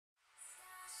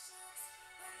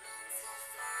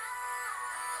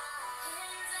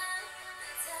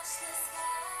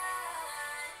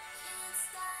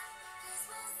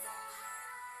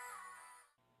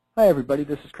Hi everybody,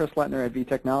 this is Chris Lettner at V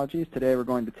Technologies. Today we're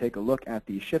going to take a look at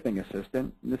the Shipping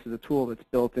Assistant. This is a tool that's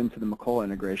built into the Macola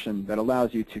integration that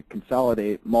allows you to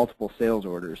consolidate multiple sales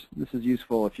orders. This is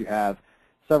useful if you have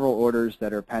several orders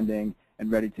that are pending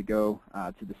and ready to go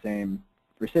to the same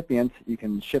recipient. You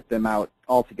can ship them out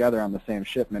all together on the same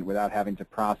shipment without having to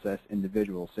process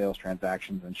individual sales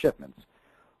transactions and shipments.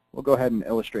 We'll go ahead and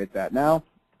illustrate that now.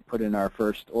 Put in our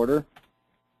first order.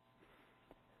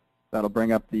 That'll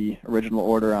bring up the original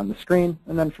order on the screen,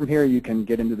 and then from here you can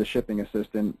get into the Shipping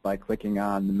Assistant by clicking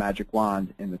on the magic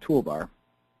wand in the toolbar.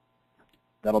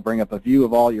 That'll bring up a view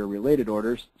of all your related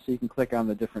orders, so you can click on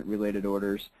the different related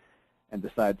orders and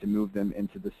decide to move them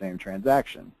into the same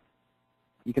transaction.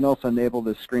 You can also enable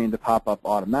this screen to pop up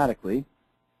automatically,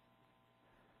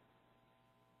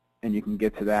 and you can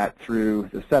get to that through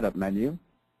the Setup menu.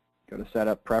 Go to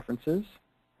Setup Preferences.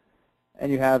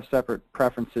 And you have separate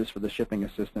preferences for the Shipping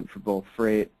Assistant for both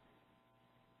freight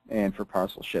and for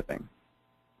parcel shipping.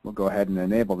 We'll go ahead and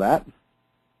enable that.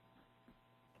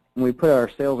 When we put our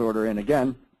sales order in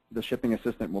again, the Shipping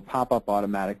Assistant will pop up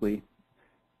automatically,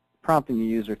 prompting the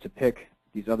user to pick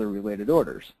these other related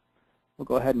orders. We'll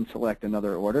go ahead and select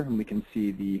another order, and we can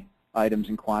see the items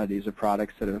and quantities of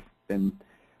products that have been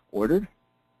ordered.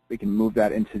 We can move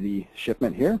that into the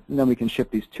shipment here, and then we can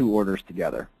ship these two orders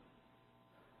together.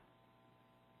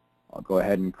 I'll go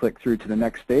ahead and click through to the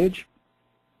next stage.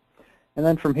 And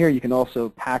then from here you can also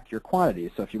pack your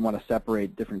quantities. So if you want to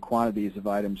separate different quantities of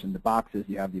items into boxes,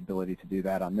 you have the ability to do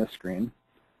that on this screen.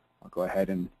 I'll go ahead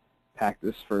and pack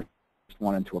this first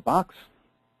one into a box.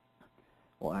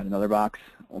 We'll add another box.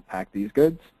 We'll pack these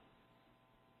goods.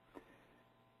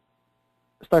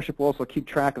 StarShip will also keep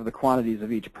track of the quantities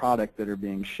of each product that are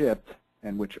being shipped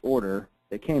and which order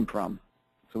they came from.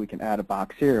 So we can add a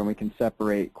box here, and we can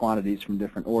separate quantities from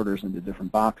different orders into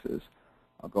different boxes.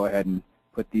 I'll go ahead and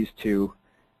put these two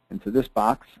into this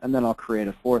box, and then I'll create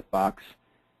a fourth box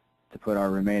to put our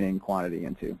remaining quantity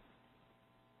into.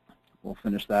 We'll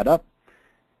finish that up.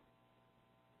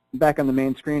 Back on the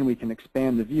main screen, we can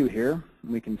expand the view here.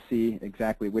 We can see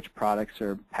exactly which products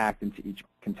are packed into each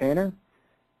container.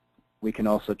 We can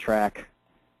also track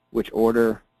which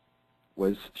order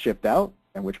was shipped out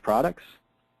and which products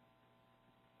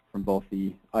from both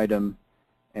the item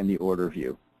and the order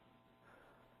view.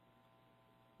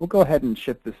 We'll go ahead and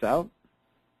ship this out,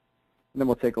 and then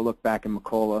we'll take a look back in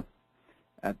Macola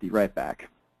at the right back.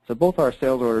 So both our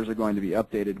sales orders are going to be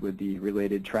updated with the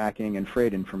related tracking and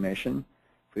freight information.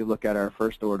 If we look at our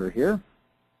first order here,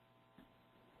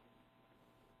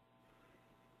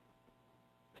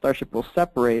 StarShip will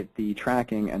separate the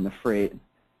tracking and the freight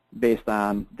based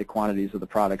on the quantities of the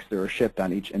products that are shipped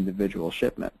on each individual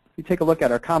shipment. If we take a look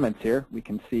at our comments here, we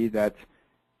can see that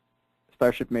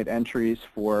StarShip made entries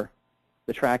for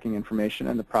the tracking information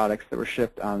and the products that were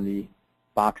shipped on the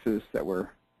boxes that were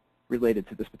related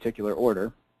to this particular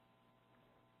order.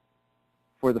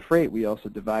 For the freight, we also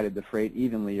divided the freight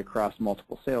evenly across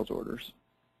multiple sales orders.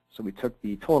 So we took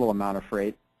the total amount of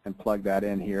freight and plugged that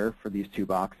in here for these two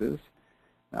boxes.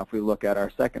 Now if we look at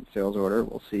our second sales order,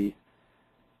 we'll see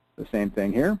the same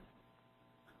thing here.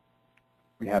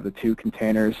 We have the two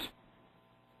containers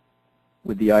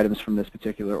with the items from this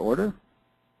particular order,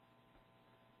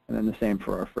 and then the same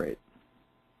for our freight.